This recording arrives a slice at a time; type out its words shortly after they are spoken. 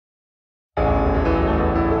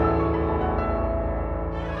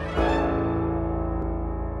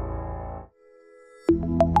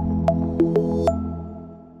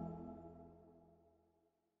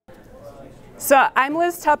So I'm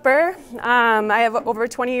Liz Tupper. I have over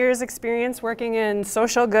 20 years experience working in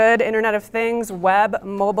social good, Internet of Things, web,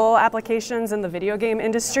 mobile applications in the video game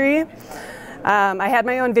industry. I had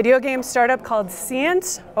my own video game startup called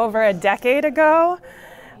Scient over a decade ago,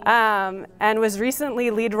 and was recently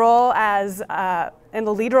in the lead role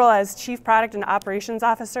as Chief Product and Operations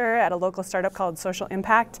Officer at a local startup called Social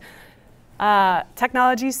Impact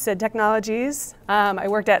Technologies, SID Technologies. I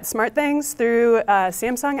worked at SmartThings through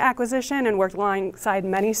Samsung acquisition and worked alongside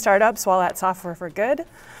many startups while at Software for Good.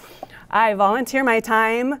 I volunteer my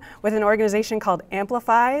time with an organization called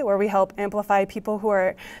Amplify, where we help amplify people who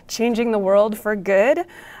are changing the world for good.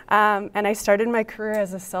 And I started my career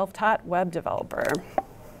as a self-taught web developer.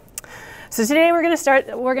 So today we're going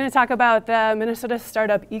to talk about the Minnesota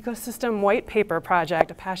Startup Ecosystem Whitepaper project,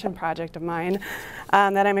 a passion project of mine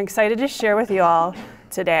that I'm excited to share with you all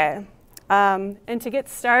today. And to get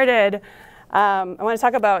started, I want to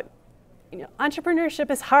talk about, entrepreneurship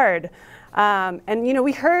is hard. And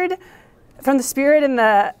we heard from the spirit in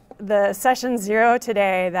the session 0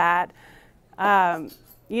 today that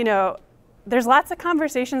there's lots of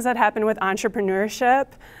conversations that happen with entrepreneurship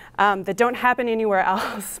that don't happen anywhere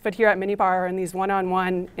else but here at Minibar in these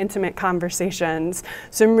one-on-one intimate conversations.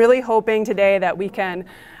 So I'm really hoping today that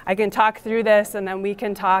I can talk through this, and then we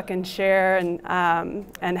can talk and share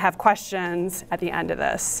and have questions at the end of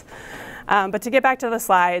this. But to get back to the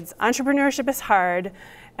slides, entrepreneurship is hard,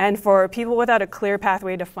 and for people without a clear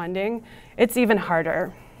pathway to funding, it's even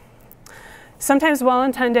harder. Sometimes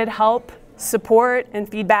well-intended help, support, and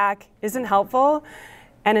feedback isn't helpful,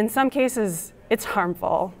 and in some cases, it's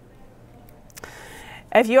harmful.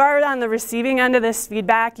 If you are on the receiving end of this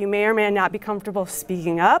feedback, you may or may not be comfortable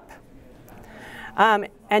speaking up, and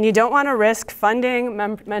you don't want to risk funding,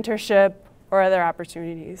 mentorship, or other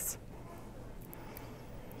opportunities.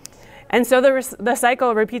 And so the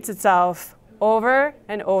cycle repeats itself over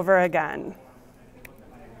and over again.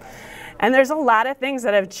 And there's a lot of things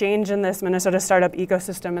that have changed in this Minnesota startup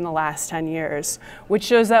ecosystem in the last 10 years, which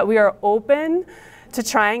shows that we are open to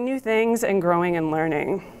trying new things and growing and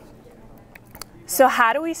learning. So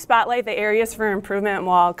how do we spotlight the areas for improvement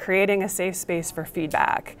while creating a safe space for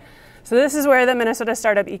feedback? So this is where the Minnesota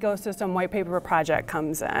Startup Ecosystem Whitepaper project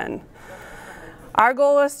comes in. Our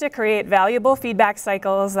goal is to create valuable feedback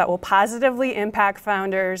cycles that will positively impact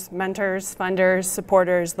founders, mentors, funders,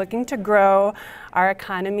 supporters looking to grow our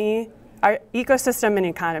economy, our ecosystem and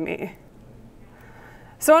economy.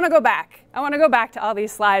 So I want to go back to all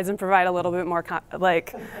these slides and provide a little bit more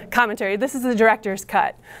commentary. This is the director's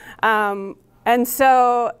cut. And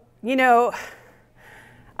so,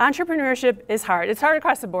 entrepreneurship is hard. It's hard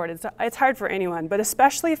across the board. It's hard for anyone, but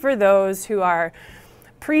especially for those who are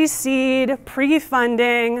pre-seed,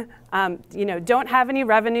 pre-funding, don't have any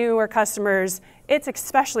revenue or customers. It's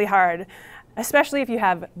especially hard, especially if you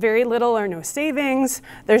have very little or no savings.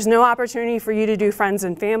 There's no opportunity for you to do friends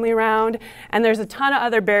and family round, and there's a ton of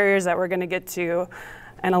other barriers that we're going to get to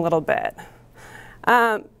in a little bit.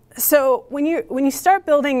 So when you start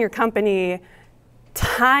building your company,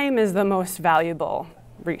 time is the most valuable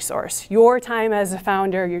resource. Your time as a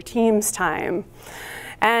founder, your team's time.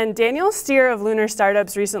 And Danielle Steer of Lunar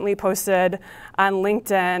Startups recently posted on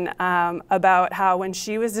LinkedIn about how when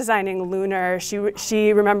she was designing Lunar,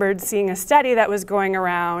 she remembered seeing a study that was going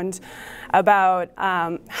around about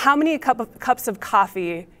how many cups of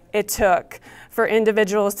coffee it took for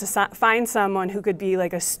individuals to find someone who could be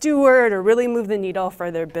like a steward or really move the needle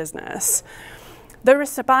for their business. The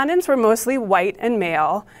respondents were mostly white and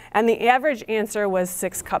male, and the average answer was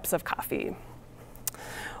 6 cups of coffee.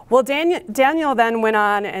 Well, Danielle then went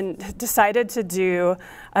on and decided to do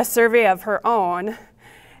a survey of her own,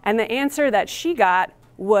 and the answer that she got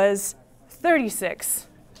was 36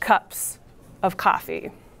 cups of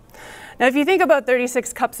coffee. Now, if you think about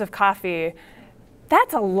 36 cups of coffee,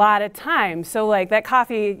 that's a lot of time. So that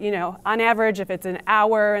coffee, on average, if it's an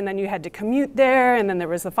hour and then you had to commute there and then there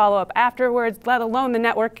was a follow-up afterwards, let alone the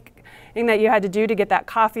networking that you had to do to get that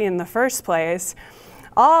coffee in the first place,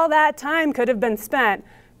 all that time could have been spent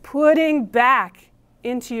putting back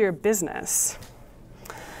into your business.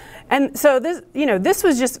 And so this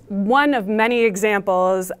was just one of many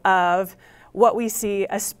examples of what we see,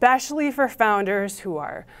 especially for founders who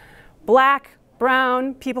are Black,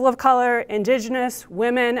 brown, people of color, indigenous,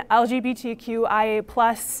 women,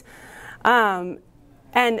 LGBTQIA+.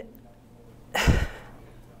 And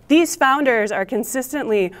these founders are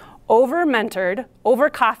consistently over-mentored,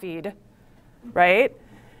 over-coffeed, right?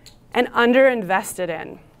 And under-invested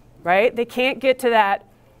in, right? They can't get to that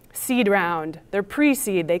seed round. They're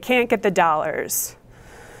pre-seed. They can't get the dollars.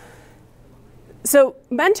 So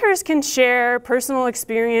mentors can share personal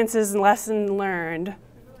experiences and lessons learned,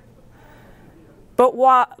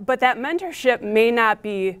 but that mentorship may not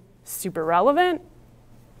be super relevant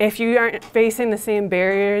if you aren't facing the same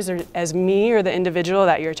barriers as me or the individual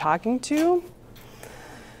that you're talking to.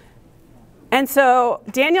 And so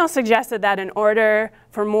Daniel suggested that in order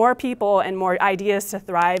for more people and more ideas to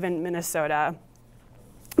thrive in Minnesota,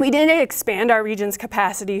 we need to expand our region's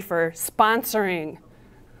capacity for sponsoring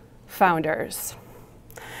founders.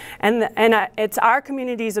 And it's our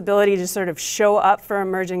community's ability to sort of show up for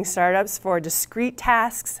emerging startups for discrete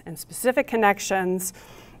tasks and specific connections,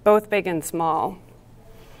 both big and small.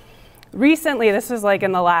 Recently, this was like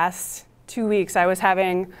in the last 2 weeks, I was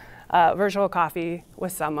having virtual coffee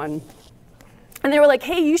with someone. And they were like,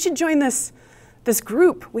 hey, you should join this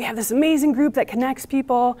group. We have this amazing group that connects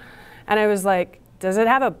people. And I was like, does it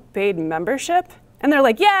have a paid membership? And they're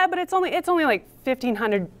like, yeah, but it's only like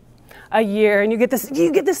 $1,500 a year, and you get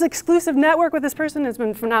this exclusive network with this person. It's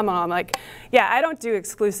been phenomenal. I'm like, yeah, I don't do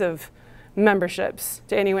exclusive memberships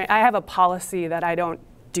to anyone. I have a policy that I don't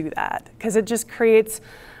do that because it just creates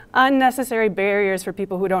unnecessary barriers for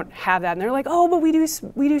people who don't have that. And they're like, oh, but we do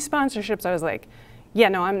sponsorships. I was like, yeah,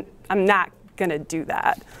 no, I'm not gonna do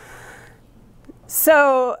that.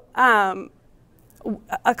 So a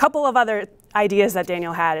couple of other ideas that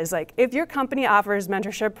Daniel had is like, if your company offers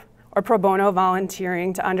mentorship or pro bono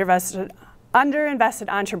volunteering to underinvested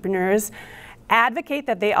entrepreneurs, advocate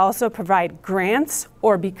that they also provide grants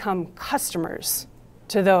or become customers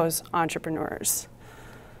to those entrepreneurs.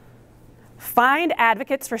 Find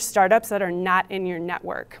advocates for startups that are not in your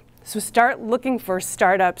network. So start looking for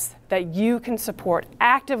startups that you can support,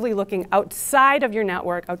 actively looking outside of your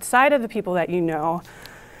network, outside of the people that you know,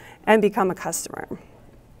 and become a customer.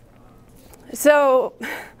 So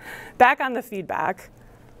back on the feedback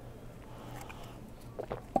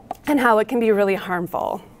and how it can be really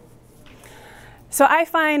harmful. So I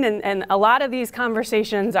find, and a lot of these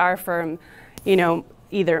conversations are from,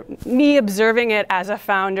 either me observing it as a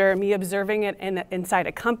founder, me observing it inside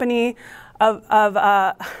a company of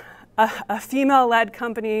a female-led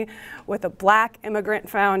company with a Black immigrant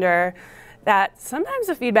founder, that sometimes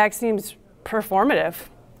the feedback seems performative,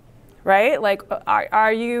 right? Like,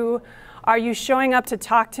 are you showing up to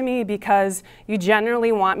talk to me because you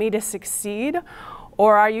generally want me to succeed?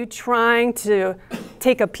 Or are you trying to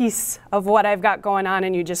take a piece of what I've got going on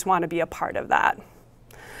and you just want to be a part of that?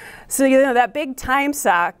 So that big time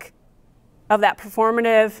suck of that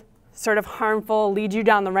performative, sort of harmful, lead you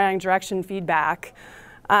down the wrong direction feedback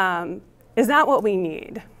is not what we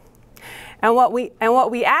need. And what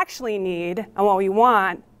we actually need and what we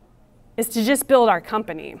want is to just build our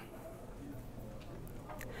company.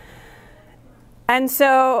 And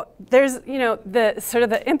so there's, the sort of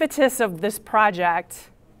the impetus of this project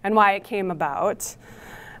and why it came about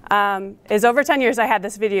is over 10 years I had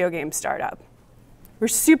this video game startup. We're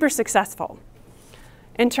super successful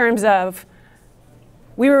in terms of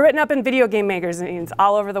we were written up in video game magazines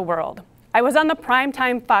all over the world. I was on the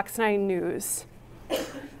primetime Fox 9 News.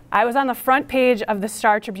 I was on the front page of the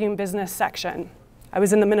Star Tribune business section. I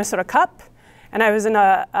was in the Minnesota Cup, and I was in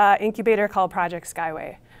an incubator called Project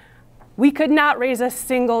Skyway. We could not raise a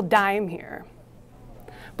single dime here.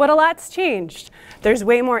 But a lot's changed. There's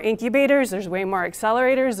way more incubators, there's way more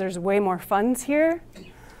accelerators, there's way more funds here.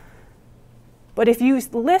 But if you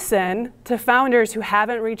listen to founders who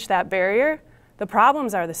haven't reached that barrier, the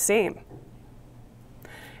problems are the same.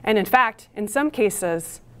 And in fact, in some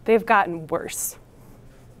cases, they've gotten worse.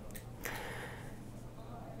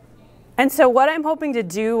 And so what I'm hoping to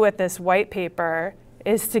do with this white paper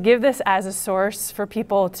is to give this as a source for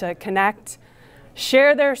people to connect,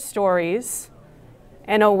 share their stories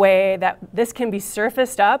in a way that this can be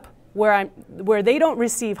surfaced up where they don't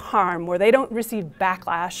receive harm, where they don't receive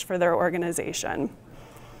backlash for their organization.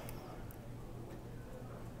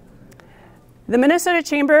 The Minnesota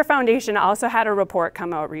Chamber Foundation also had a report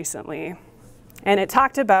come out recently, and it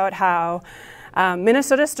talked about how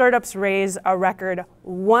Minnesota startups raised a record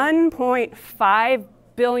 $1.5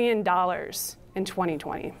 billion in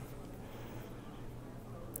 2020.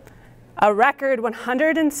 A record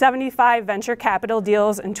 175 venture capital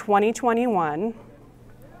deals in 2021.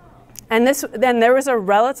 And then there was a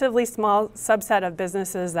relatively small subset of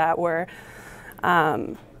businesses that were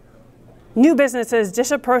new businesses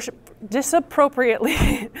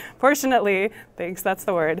disproportionately, thanks, that's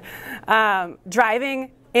the word,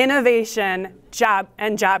 driving innovation,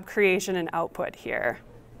 job creation and output here.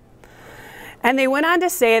 And they went on to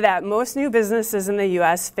say that most new businesses in the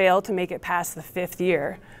US fail to make it past the 5th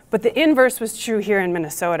year. But the inverse was true here in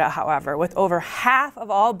Minnesota, however, with over half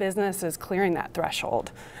of all businesses clearing that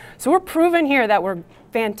threshold. So we're proven here that we're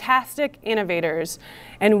fantastic innovators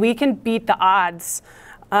and we can beat the odds.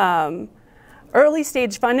 Early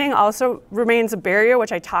stage funding also remains a barrier,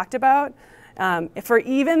 which I talked about. For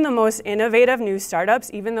even the most innovative new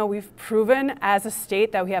startups, even though we've proven as a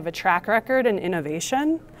state that we have a track record in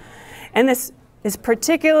innovation. And this is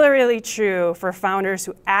particularly true for founders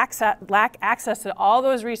who lack access to all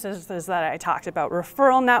those resources that I talked about,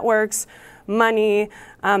 referral networks, money,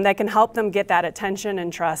 that can help them get that attention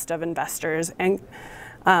and trust of investors, and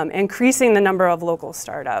increasing the number of local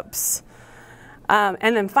startups.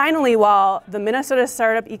 And then finally, while the Minnesota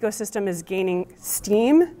startup ecosystem is gaining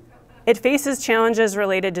steam, it faces challenges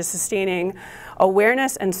related to sustaining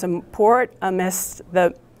awareness and support amidst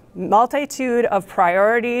the multitude of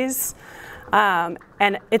priorities and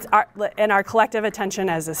our collective attention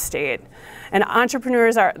as a state. And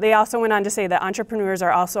they also went on to say that entrepreneurs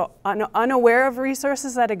are also unaware of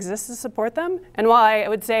resources that exist to support them. And while I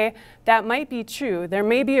would say that might be true, there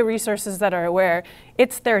may be resources that are aware.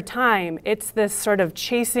 It's their time. It's this sort of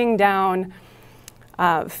chasing down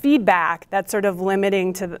feedback that's sort of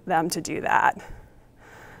limiting to them to do that.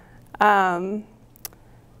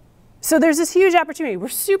 So there's this huge opportunity. We're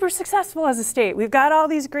super successful as a state. We've got all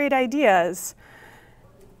these great ideas.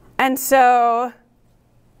 And so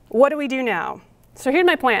what do we do now? So here's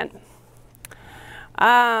my plan.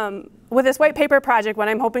 With this white paper project, what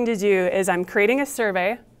I'm hoping to do is I'm creating a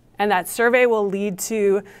survey, and that survey will lead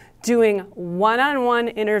to doing one-on-one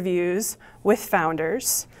interviews with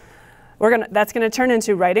founders. That's going to turn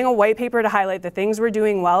into writing a white paper to highlight the things we're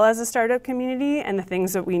doing well as a startup community and the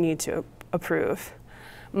things that we need to improve.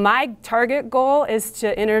 My target goal is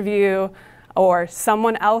to interview, or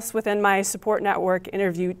someone else within my support network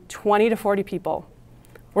interview 20 to 40 people.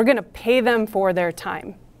 We're going to pay them for their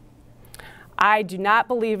time. I do not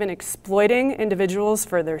believe in exploiting individuals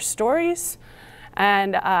for their stories,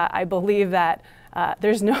 and I believe that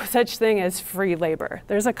there's no such thing as free labor.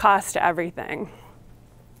 There's a cost to everything.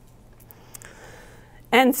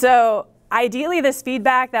 And so ideally, this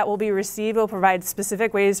feedback that will be received will provide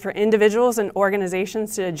specific ways for individuals and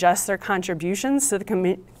organizations to adjust their contributions to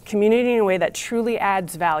the community in a way that truly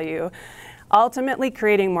adds value, ultimately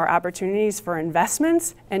creating more opportunities for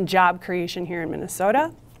investments and job creation here in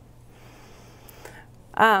Minnesota.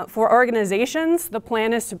 For organizations, the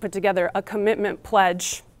plan is to put together a commitment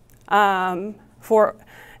pledge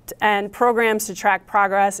and programs to track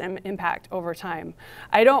progress and impact over time.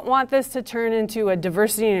 I don't want this to turn into a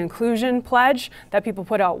diversity and inclusion pledge that people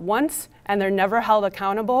put out once and they're never held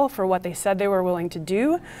accountable for what they said they were willing to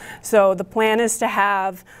do. So the plan is to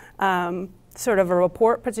have sort of a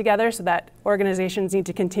report put together so that organizations need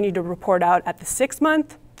to continue to report out at the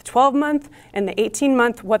 6-month, the 12-month, and the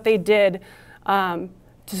 18-month what they did to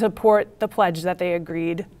support the pledge that they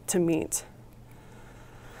agreed to meet.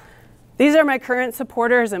 These are my current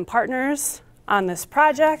supporters and partners on this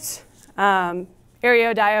project. Ari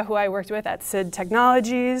Odaya, who I worked with at SID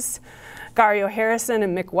Technologies, Gario Harrison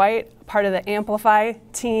and Mick White, part of the Amplify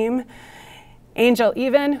team. Angel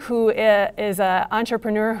Even, who is an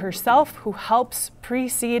entrepreneur herself, who helps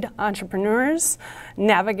pre-seed entrepreneurs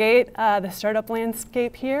navigate the startup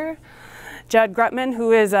landscape here. Judd Grutman,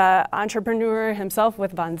 who is an entrepreneur himself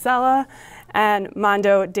with Vanzella, and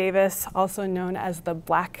Mondo Davis, also known as the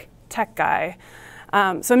Black Tech Guy.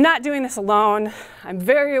 So I'm not doing this alone. I'm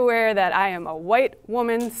very aware that I am a white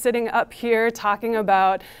woman sitting up here talking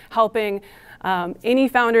about helping any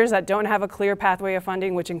founders that don't have a clear pathway of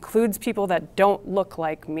funding, which includes people that don't look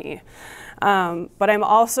like me. But I'm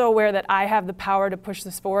also aware that I have the power to push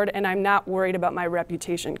this forward, and I'm not worried about my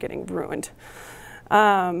reputation getting ruined.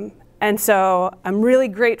 And so I'm really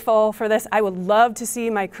grateful for this. I would love to see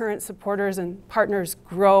my current supporters and partners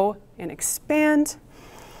grow and expand.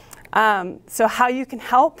 So how you can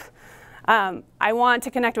help, I want to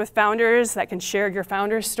connect with founders that can share your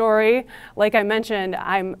founder story. Like I mentioned,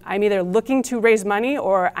 I'm either looking to raise money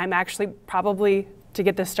or I'm actually probably, to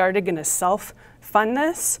get this started, going to self-fund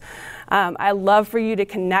this. I love for you to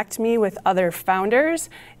connect me with other founders.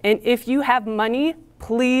 And if you have money,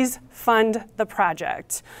 please fund the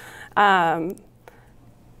project. And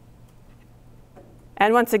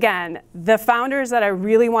once again, the founders that I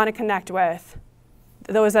really want to connect with,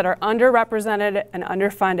 those that are underrepresented and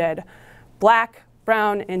underfunded, Black,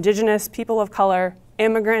 Brown, Indigenous, people of color,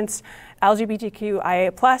 immigrants,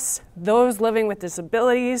 LGBTQIA+, those living with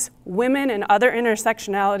disabilities, women, and other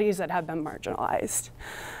intersectionalities that have been marginalized.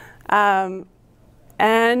 And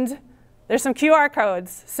there's some QR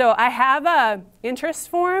codes. So I have an interest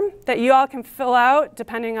form that you all can fill out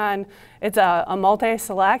depending on, it's a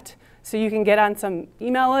multi-select. So you can get on some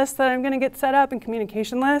email lists that I'm going to get set up and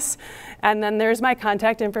communication lists. And then there's my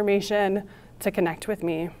contact information to connect with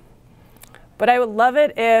me. But I would love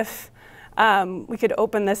it if we could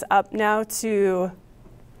open this up now to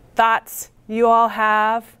thoughts you all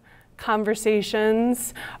have,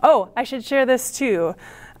 conversations. Oh, I should share this too.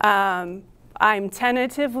 I'm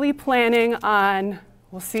tentatively planning on,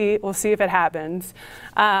 we'll see if it happens,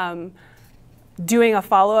 doing a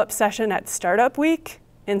follow-up session at Startup Week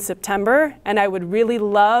in September, and I would really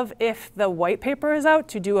love, if the white paper is out,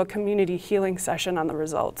 to do a community healing session on the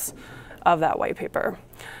results of that white paper,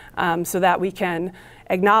 so that we can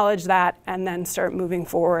acknowledge that and then start moving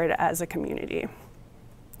forward as a community.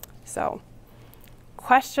 So,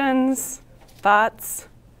 questions, thoughts?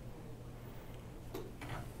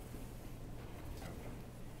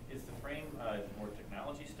 Is the frame more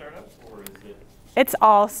technology startups, or is it? It's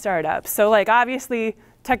all startups. So like obviously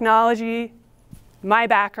technology, my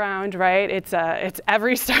background, right? It's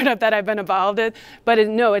every startup that I've been involved in, but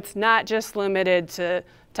no, it's not just limited to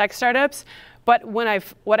tech startups. But what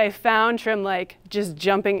I've found from like just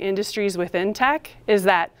jumping industries within tech is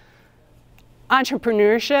that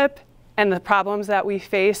entrepreneurship and the problems that we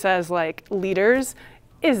face as like leaders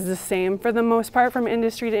is the same for the most part from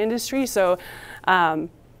industry to industry. So I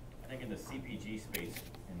think in the CPG space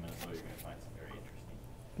in Minnesota, you're going to find some very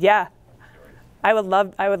interesting. Yeah, stories.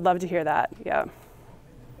 I would love to hear that. Yeah.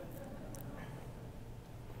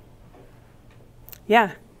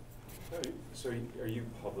 Yeah. So are you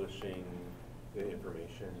publishing the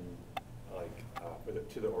information like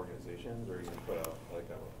to the organizations, or are you going to put out like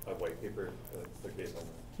a white paper that's the case on?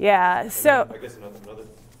 Yeah. So I guess another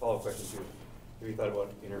follow-up question too. Have you thought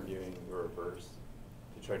about interviewing the reverse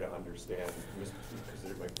to try to understand, because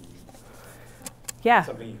there might be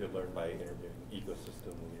something you could learn by interviewing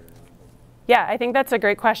ecosystem leaders? Yeah, I think that's a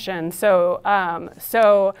great question. So,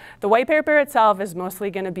 so the white paper itself is mostly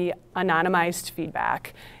going to be anonymized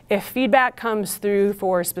feedback. If feedback comes through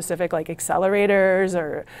for specific like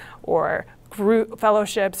accelerators or group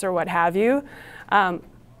fellowships or what have you,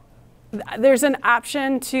 there's an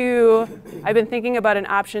option to, I've been thinking about an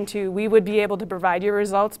option to, we would be able to provide your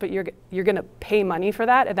results, but you're going to pay money for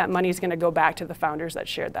that, and that money is going to go back to the founders that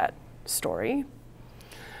shared that story.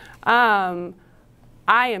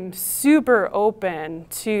 I am super open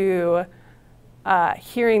to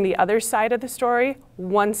hearing the other side of the story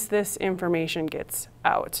once this information gets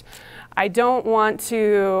out. I don't want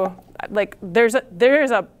to, like, there's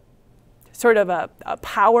a sort of a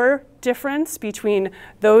power difference between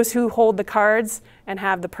those who hold the cards and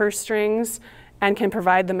have the purse strings and can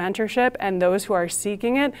provide the mentorship and those who are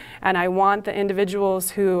seeking it. And I want the individuals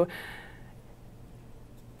who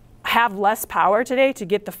have less power today to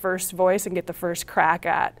get the first voice and get the first crack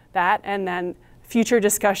at that, and then future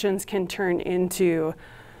discussions can turn into,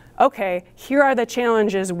 okay, here are the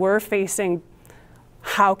challenges we're facing.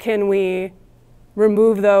 How can we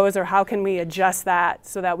remove those, or how can we adjust that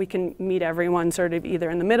so that we can meet everyone sort of either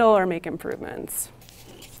in the middle or make improvements?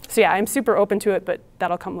 So yeah, I'm super open to it, but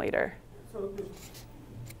that'll come later. So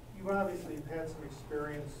you obviously have had some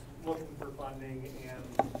experience looking for funding, and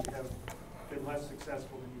you have been less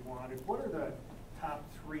successful than you wanted. What are the top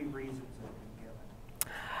 3 reasons that have been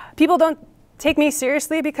given? People don't take me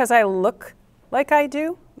seriously because I look like I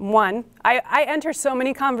do. One, I enter so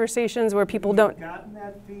many conversations where people don't. Have you gotten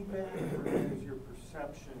that feedback, or is your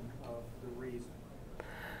perception of the reason?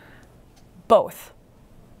 Both.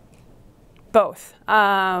 Both.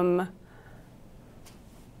 I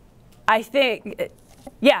think,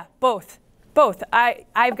 yeah, both. Both.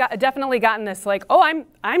 I've definitely gotten this like, oh,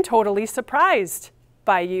 I'm totally surprised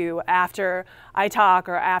by you after I talk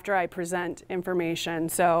or after I present information.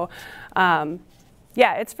 So,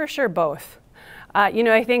 yeah, it's for sure both. You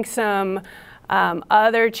know, I think some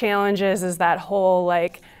other challenges is that whole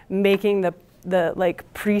like making the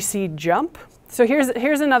like pre-seed jump. So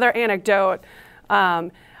here's another anecdote.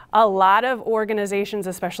 A lot of organizations,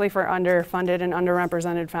 especially for underfunded and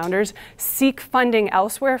underrepresented founders, seek funding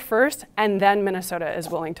elsewhere first, and then Minnesota is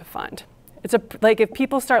willing to fund. It's like if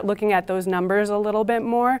people start looking at those numbers a little bit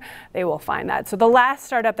more, they will find that. So the last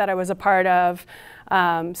startup that I was a part of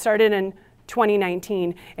started in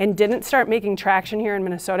 2019 and didn't start making traction here in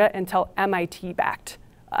Minnesota until MIT backed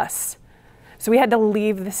us. So we had to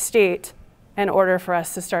leave the state in order for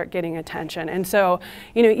us to start getting attention. And so,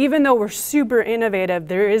 you know, even though we're super innovative,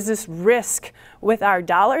 there is this risk with our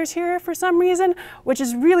dollars here for some reason, which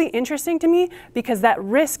is really interesting to me because that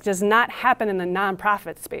risk does not happen in the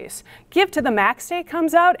nonprofit space. Give to the Max Day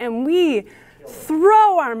comes out and we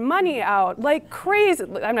throw our money out like crazy.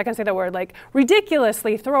 I'm not gonna say that word, like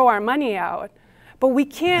ridiculously throw our money out. But we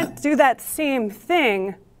can't do that same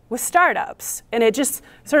thing with startups. And it just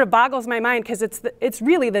sort of boggles my mind because it's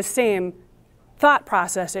really the same thought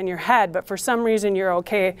process in your head, but for some reason you're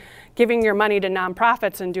okay giving your money to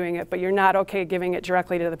nonprofits and doing it, but you're not okay giving it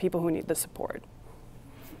directly to the people who need the support.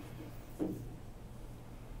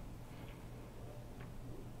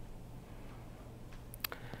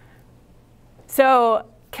 So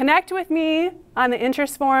connect with me on the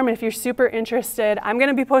interest form if you're super interested. I'm going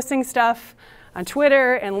to be posting stuff on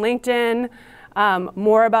Twitter and LinkedIn,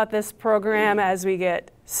 more about this program as we get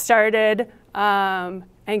started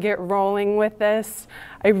and get rolling with this.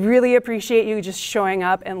 I really appreciate you just showing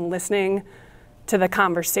up and listening to the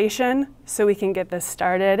conversation so we can get this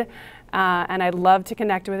started. And I'd love to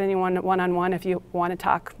connect with anyone one-on-one if you want to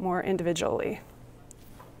talk more individually.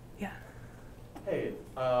 Yeah. Hey,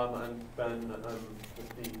 I'm Ben. I'm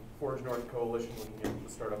with the Forge North Coalition looking at the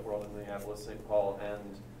startup world in Minneapolis, St. Paul, and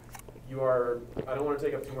you are, I don't want to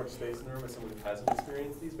take up too much space in the room as someone who hasn't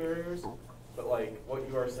experienced these barriers, but like what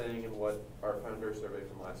you are saying and what our founder survey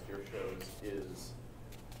from last year shows is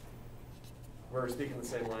we're speaking the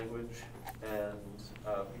same language, and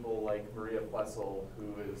people like Maria Plessel,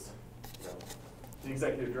 who is the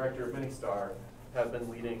executive director of Ministar, have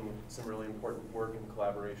been leading some really important work in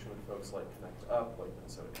collaboration with folks like Connect Up, like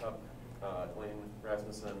Minnesota Cup, Elaine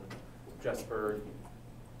Rasmussen, Jess Berg,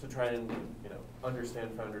 to try and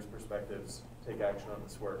understand founders' perspectives, take action on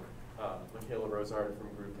this work. Michaela Rosard from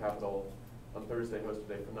Group Capital on Thursday hosted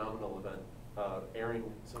a phenomenal event airing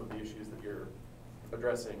some of the issues that you're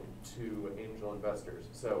addressing to angel investors.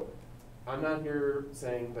 So I'm not here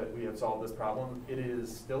saying that we have solved this problem. It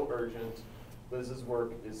is still urgent. Liz's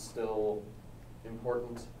work is still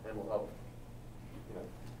important and will help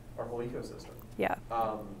our whole ecosystem. Yeah.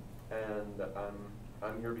 And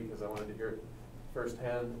I'm here because I wanted to hear it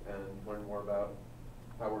firsthand and learn more about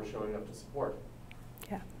how we're showing up to support.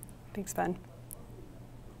 Yeah. Thanks, Ben.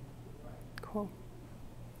 Cool.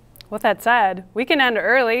 With that said, we can end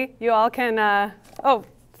early. You all can,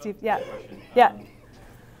 Steve, yeah. Question. Yeah. Is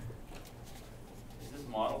this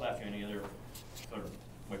modeled after any other sort of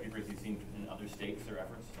white papers you've seen in other states or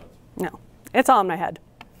efforts? No, it's all in my head.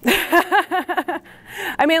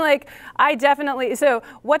 I mean, like, I definitely, so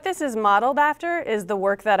what this is modeled after is the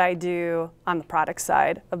work that I do on the product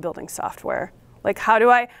side of building software. Like, how do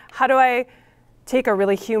I take a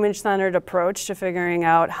really human-centered approach to figuring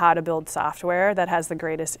out how to build software that has the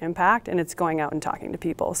greatest impact, and it's going out and talking to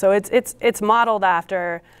people. So it's modeled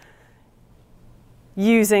after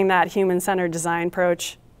using that human-centered design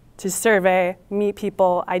approach to survey, meet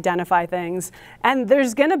people, identify things. And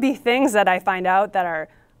there's going to be things that I find out that are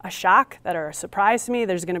a shock, that are a surprise to me.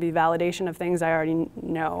 There's going to be validation of things I already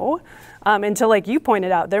know. Until, like you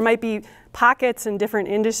pointed out, there might be pockets in different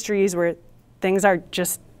industries where things are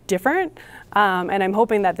just different. And I'm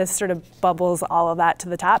hoping that this sort of bubbles all of that to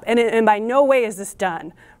the top. And by no way is this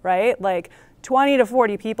done, right? Like 20 to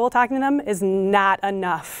 40 people talking to them is not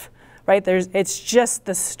enough, right? It's just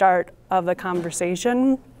the start of the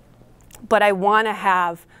conversation. But I want to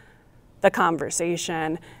have the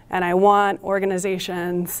conversation, and I want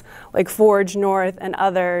organizations like Forge North and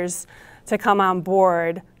others to come on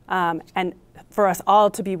board, and for us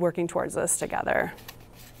all to be working towards this together.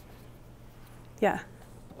 Yeah.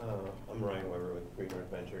 I'm Ryan Weber with Great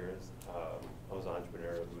North Ventures. I was an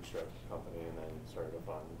entrepreneur of a bootstrap company and then started a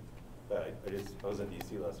fund. But I was in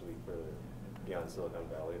DC last week for the Beyond Silicon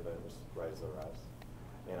Valley event, which was Rise of the Rest.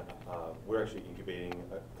 And we're actually incubating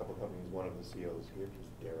a couple companies. One of the CEOs here is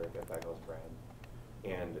Derek at Backhouse Brand.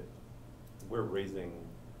 And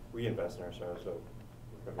we invest in ourselves, so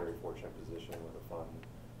we're in a very fortunate position with a fund.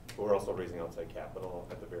 But we're also raising outside capital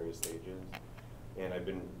at the various stages. And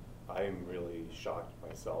I'm really shocked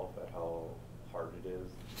myself at how hard it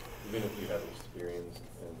is, even if you have experience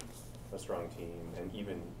and a strong team, and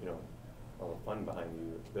even a fund behind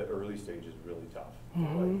you. The early stage is really tough.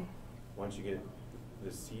 Mm-hmm. Like, once you get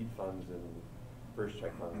the seed funds and first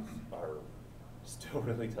check funds are still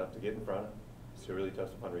really tough to get in front of. Still really tough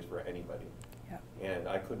to fundraise for anybody. Yeah. And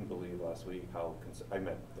I couldn't believe last week how I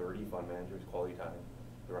met 30 fund managers, quality time.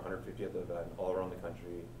 There were 150 at the event, all around the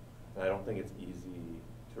country. And I don't think it's easy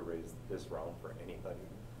to raise this round for anybody.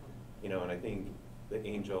 And I think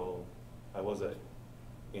I was an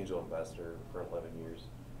angel investor for 11 years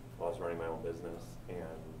while I was running my own business. And,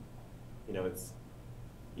 it's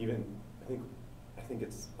even, I think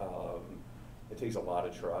it's, it takes a lot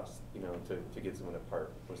of trust, to get someone to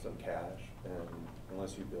part with some cash. And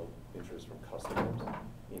unless you build interest from customers,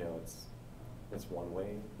 it's one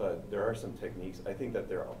way. But there are some techniques. I think that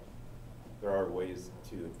there are ways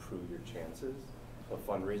to improve your chances of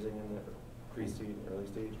fundraising in the pre-seed and early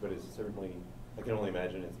stage. But it's certainly, I can only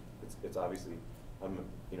imagine it's obviously I'm,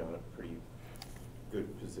 in a pretty good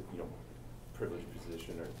position, privileged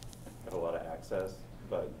position, or have a lot of access,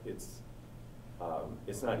 but it's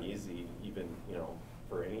not easy, even,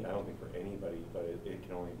 for I don't think for anybody, but it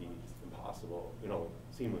can only be impossible,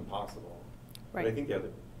 seem impossible. Right. But I think I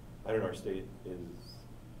don't know, our state is,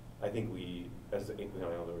 I think we, as in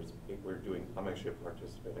other words, I'm actually a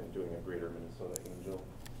participant in doing a Greater Minnesota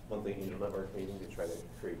monthly Angel Network meeting to try to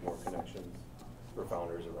create more connections for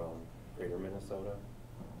founders around Greater Minnesota.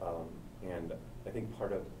 And I think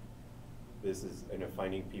part of this is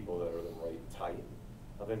finding people that are the right type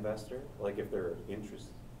of investor. Like if their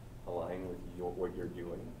interests align with what you're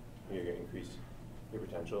doing, you're going to increase your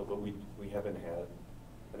potential. But we haven't had,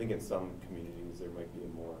 I think in some communities there might be a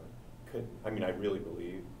more, I really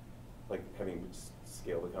believe, like having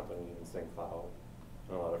scaled the company in St. Cloud,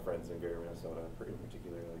 and a lot of friends in Greater Minnesota, in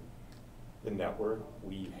particular, like the network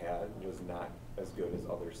we had was not as good as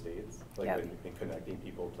other states, like in connecting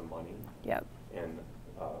people to money. Yep. And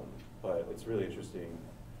but it's really interesting.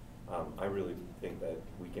 I really think that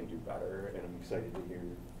we can do better, and I'm excited to hear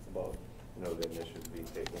about the initiatives being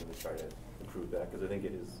taken to try to improve that, because I think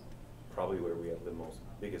it is probably where we have the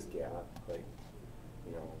biggest gap, like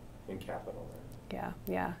in capital. Yeah,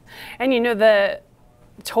 yeah, and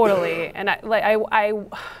totally, and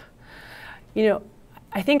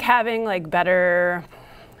I think having like better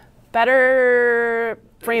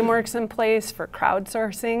frameworks in place for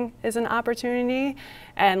crowdsourcing is an opportunity,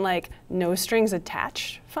 and like no strings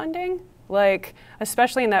attached funding, like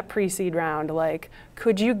especially in that pre-seed round, like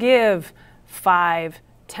could you give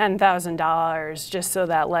 $10,000 just so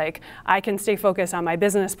that like I can stay focused on my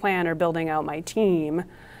business plan or building out my team,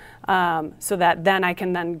 so that then I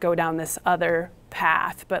can then go down this other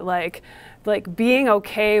path. But like being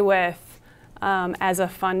okay with as a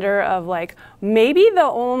funder of like maybe the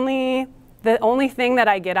only thing that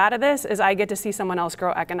I get out of this is I get to see someone else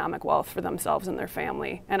grow economic wealth for themselves and their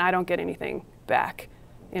family, and I don't get anything back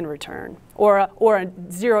in return, or a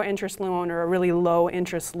zero interest loan or a really low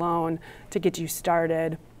interest loan to get you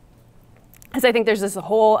started. Because I think there's this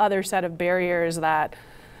whole other set of barriers that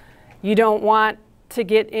you don't want to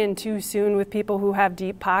get in too soon with people who have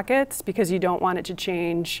deep pockets, because you don't want it to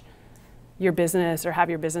change your business or have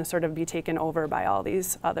your business sort of be taken over by all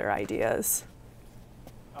these other ideas.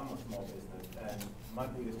 I'm a small business, and my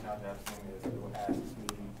biggest challenge I've seen is they will ask me,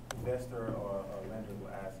 investor or a lender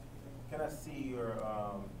will ask, can I see your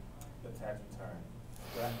tax return?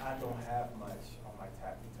 But I don't have much on my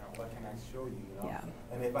tax return. What can I show you? Yeah.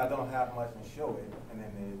 And if I don't have much and show it, and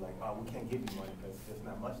then they're like, oh, we can't give you money because there's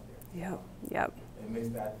not much there. Yep. Yep. It makes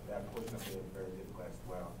that portion of it very difficult as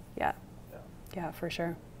well. Yeah. Yeah, for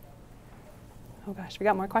sure. Oh gosh, we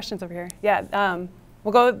got more questions over here. Yeah,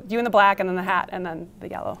 we'll go you in the black, and then the hat, and then the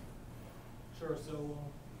yellow. Sure. So,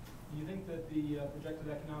 do you think that the projected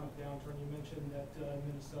economic downturn, you mentioned that in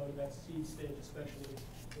Minnesota, that seed stage especially,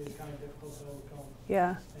 is kind of difficult to overcome?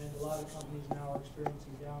 Yeah. And a lot of companies now are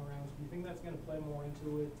experiencing down rounds. Do you think that's going to play more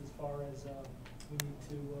into it as far as we need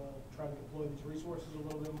to try to deploy these resources a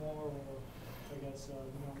little bit more, or I guess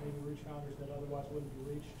maybe reach founders that otherwise wouldn't be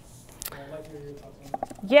reached? I'd like to hear your thoughts on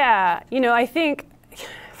that. Yeah, I think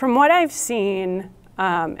from what I've seen,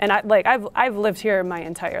 and I've lived here my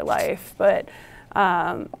entire life, but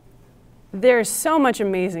there's so much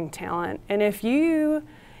amazing talent, and if you're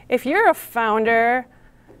a founder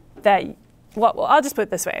well, I'll just put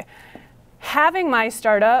it this way: having my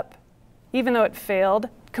startup, even though it failed,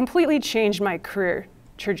 completely changed my career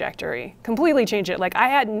trajectory. Completely changed it. Like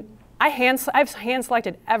I've hand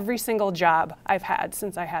selected every single job I've had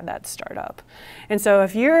since I had that startup. And so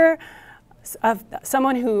if you're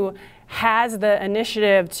someone who has the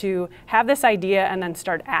initiative to have this idea and then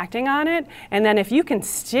start acting on it, and then if you can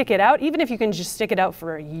stick it out, even if you can just stick it out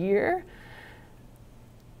for a year,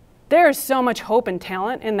 there is so much hope and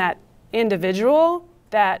talent in that individual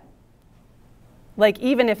that, like,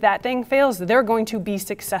 even if that thing fails, they're going to be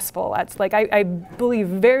successful. That's like, I believe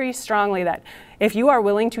very strongly that if you are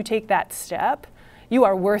willing to take that step, you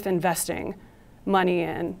are worth investing money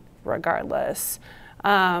in regardless.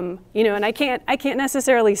 And I can't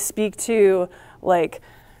necessarily speak to, like,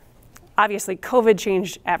 obviously COVID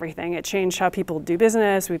changed everything. It changed how people do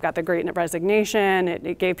business. We've got the Great Resignation.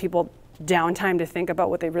 It gave people downtime to think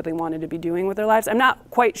about what they really wanted to be doing with their lives. I'm not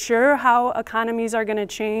quite sure how economies are going to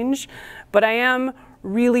change, but I am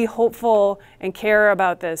really hopeful and care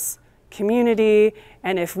about this community.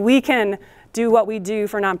 And if we can do what we do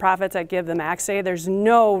for nonprofits at Give the Max Day, there's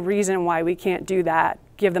no reason why we can't do that,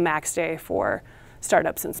 Give the Max Day, for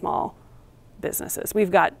startups and small businesses.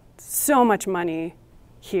 We've got so much money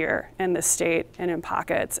here in the state and in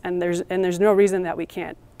pockets, and there's no reason that we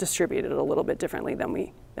can't distribute it a little bit differently than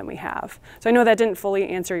we have. So I know that didn't fully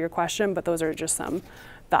answer your question, but those are just some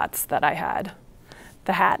thoughts that I had.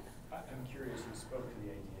 The hat. I'm curious, you spoke to the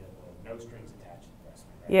idea of no strings attached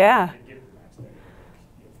investment, right? Yeah. Given the max day,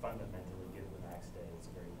 fundamentally, given the max day, it's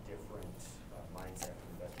a very different mindset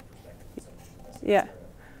from an investment perspective than someone who's investing in a startup.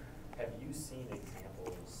 Have you seen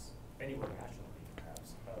examples, anywhere nationally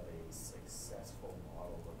perhaps, of a successful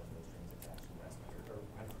model of a no strings attached investment, or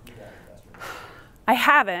have you that investor? I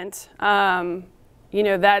haven't. You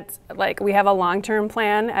know, that's like we have a long-term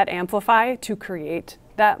plan at Amplify to create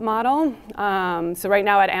that model. So right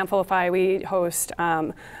now at Amplify, we host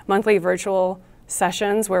monthly virtual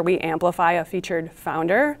sessions where we amplify a featured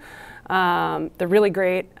founder. They're really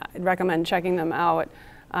great. I'd recommend checking them out.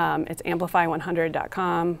 It's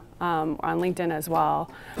amplify100.com, on LinkedIn as well.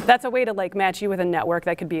 That's a way to like match you with a network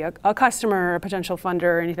that could be a customer, a potential funder,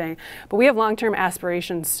 or anything. But we have long-term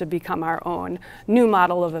aspirations to become our own new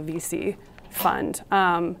model of a VC fund.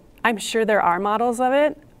 I'm sure there are models of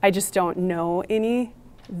it. I just don't know any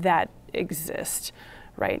that exist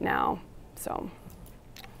right now. So,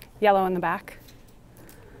 yellow in the back.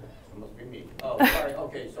 It must be me. Oh, sorry.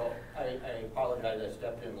 Okay, so I apologize. I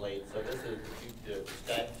stepped in late. So this is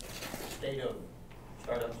the state of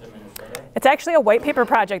startups in Minnesota? It's actually a white paper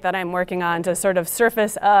project that I'm working on to sort of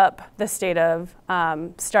surface up the state of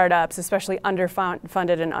startups, especially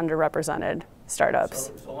underfunded and underrepresented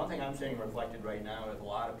startups. So one thing I'm seeing reflected right now is a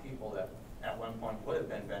lot of people that at one point would have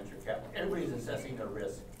been venture capital. Everybody's assessing their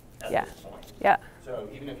risk at this point. Yeah. So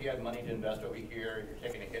even if you had money to invest over here, you're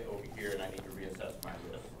taking a hit over here, and I need to reassess my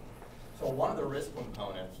risk. So one of the risk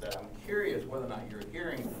components that I'm curious whether or not you're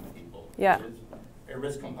hearing from people is a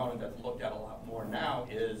risk component that's looked at a lot more now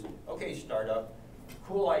is, okay, startup,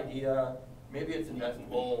 cool idea, maybe it's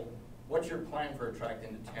investable. What's your plan for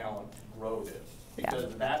attracting the talent to grow this?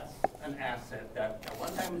 Because that's an asset that at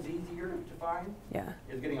one time was easier to find,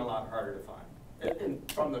 is getting a lot harder to find.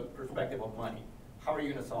 And from the perspective of money, how are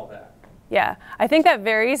you going to solve that? Yeah, I think that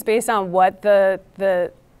varies based on what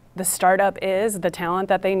the startup is, the talent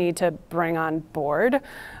that they need to bring on board.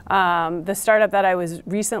 The startup that I was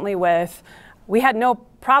recently with, we had no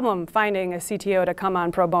problem finding a CTO to come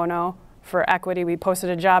on pro bono for equity. We posted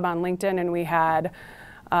a job on LinkedIn and we had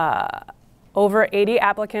over 80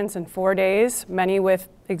 applicants in 4 days, many with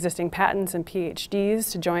existing patents and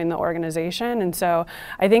PhDs to join the organization. And so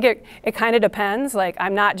I think it kind of depends. Like,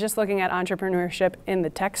 I'm not just looking at entrepreneurship in the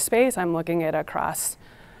tech space, I'm looking at across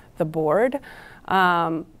the board.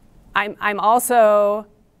 I'm also,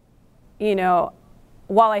 you know,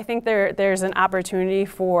 while I think there's an opportunity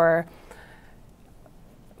for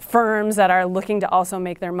firms that are looking to also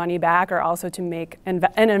make their money back or also to make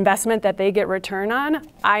an investment that they get return on,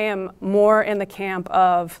 I am more in the camp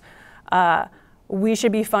of we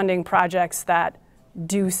should be funding projects that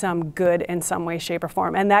do some good in some way, shape, or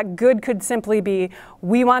form. And that good could simply be,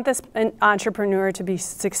 we want this entrepreneur to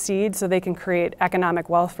succeed so they can create economic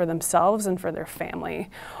wealth for themselves and for their family.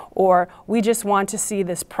 Or we just want to see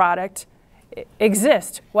this product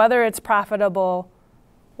exist, whether it's profitable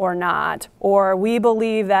or not, or we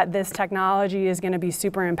believe that this technology is going to be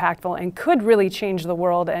super impactful and could really change the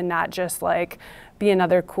world and not just like be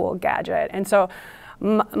another cool gadget. And so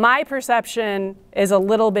my perception is a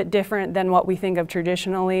little bit different than what we think of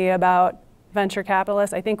traditionally about venture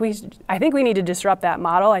capitalists. I think we need to disrupt that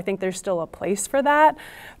model. I think there's still a place for that.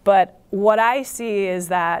 But what I see is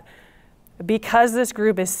that because this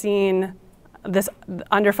group is seen, this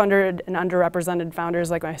underfunded and underrepresented founders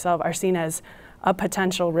like myself are seen as a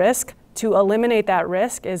potential risk, to eliminate that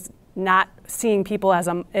risk is not seeing people as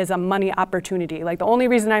a money opportunity. Like, the only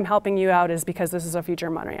reason I'm helping you out is because this is a future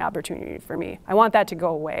money opportunity for me. I want that to go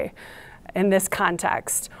away in this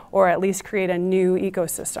context, or at least create a new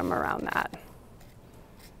ecosystem around that.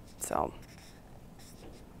 So,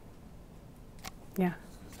 yeah.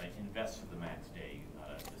 Invest to the max day.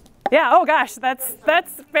 Yeah, oh gosh, that's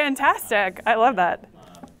fantastic. I love that.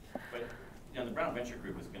 But you know, the Brown Venture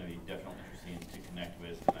Group is going to be definitely interesting to connect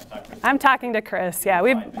with. I'm talking to Chris. Yeah,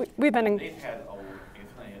 we've been in. They've had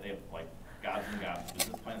they have like gobs and gobs of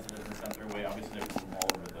business plans that have been sent their way. Obviously, they're from all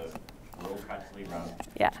over the world, practically around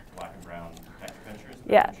Black and Brown tech ventures.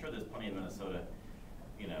 But I'm sure there's plenty in Minnesota,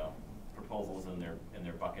 you know, proposals in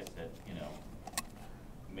their bucket that, you know,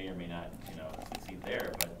 may or may not, you know, succeed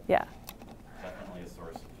there. But definitely a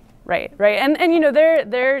source. Right, and you know, they're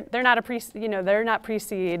not they're not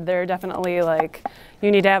pre-seed. They're definitely like,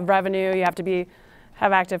 you need to have revenue. You have to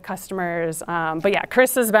have active customers. But yeah,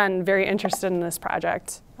 Chris has been very interested in this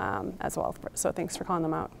project as well. So thanks for calling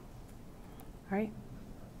them out. All right.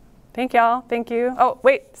 Thank y'all. Thank you. Oh,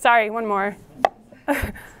 wait, sorry, one more.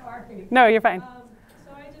 Sorry. No, you're fine.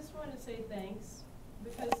 So I to say thanks,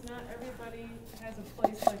 because not everybody has a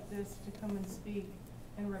place like this to come and speak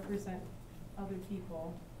and represent other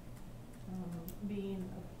people. Being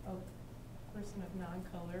a person of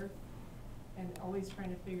non-color and always trying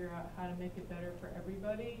to figure out how to make it better for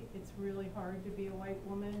everybody, it's really hard to be a white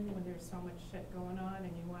woman when there's so much shit going on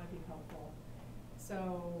and you want to be helpful.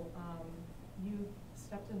 So you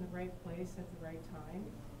stepped in the right place at the right time.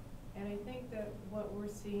 And I think that what we're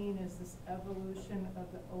seeing is this evolution of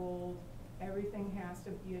the old, everything has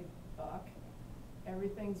to be a buck,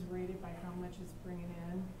 everything's rated by how much it's bringing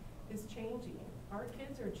in, is changing. Our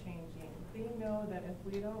kids are changing. They know that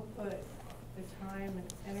if we don't put the time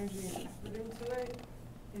and energy and effort into it,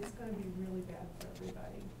 it's going to be really bad for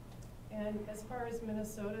everybody. And as far as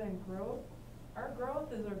Minnesota and growth, our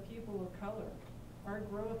growth is our people of color. Our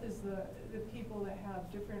growth is the people that have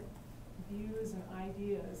different views and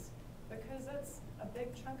ideas, because that's a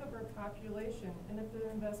big chunk of our population. And if the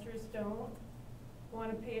investors don't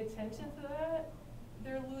want to pay attention to that,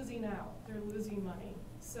 they're losing out. They're losing money.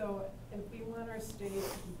 So if we want our state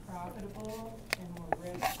to be profitable and more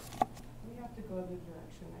rich, we have to go the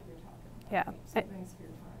direction that you're talking about. Yeah. So thanks for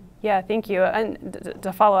your time. Yeah, thank you. And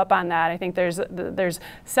to follow up on that, I think there's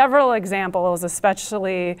several examples,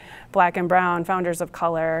 especially Black and brown founders of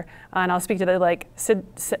color. And I'll speak to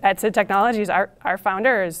at Sid Technologies, our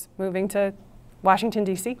founder is moving to Washington,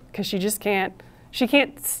 D.C. because she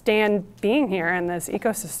can't stand being here in this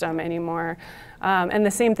ecosystem anymore. And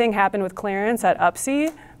the same thing happened with Clarence at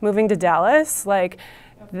Upsea, moving to Dallas. Like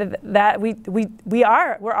we're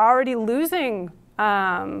already losing.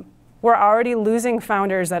 We're already losing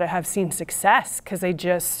founders that have seen success because they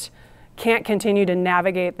just can't continue to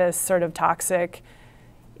navigate this sort of toxic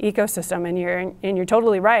ecosystem. And you're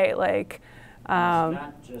totally right. Like it's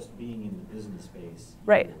not just being in the business space.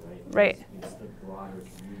 Right. Either, Right. It's the broader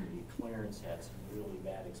community. Clarence had some really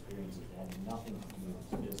bad experiences that had nothing to do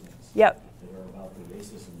with business. Yep. That are about the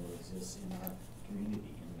racism that exists in our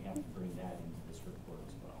community, and we have to bring that into this report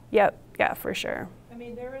as well. Yep. Yeah, for sure. I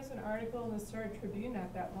mean, there was an article in the Star Tribune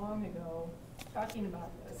not that long ago talking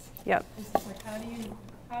about this. Yep. It's just like, how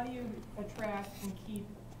do you attract and keep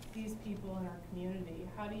these people in our community?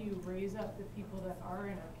 How do you raise up the people that are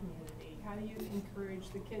in our community? How do you encourage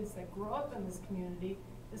the kids that grow up in this community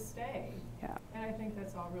to stay? Yeah. And I think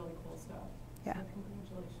that's all really cool stuff. Yeah. So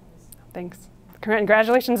congratulations. Thanks.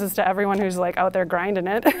 Congratulations is to everyone who's like out there grinding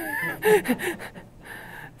it.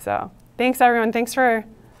 So thanks everyone. Thanks for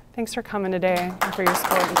coming today and for your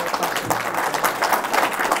support and great questions.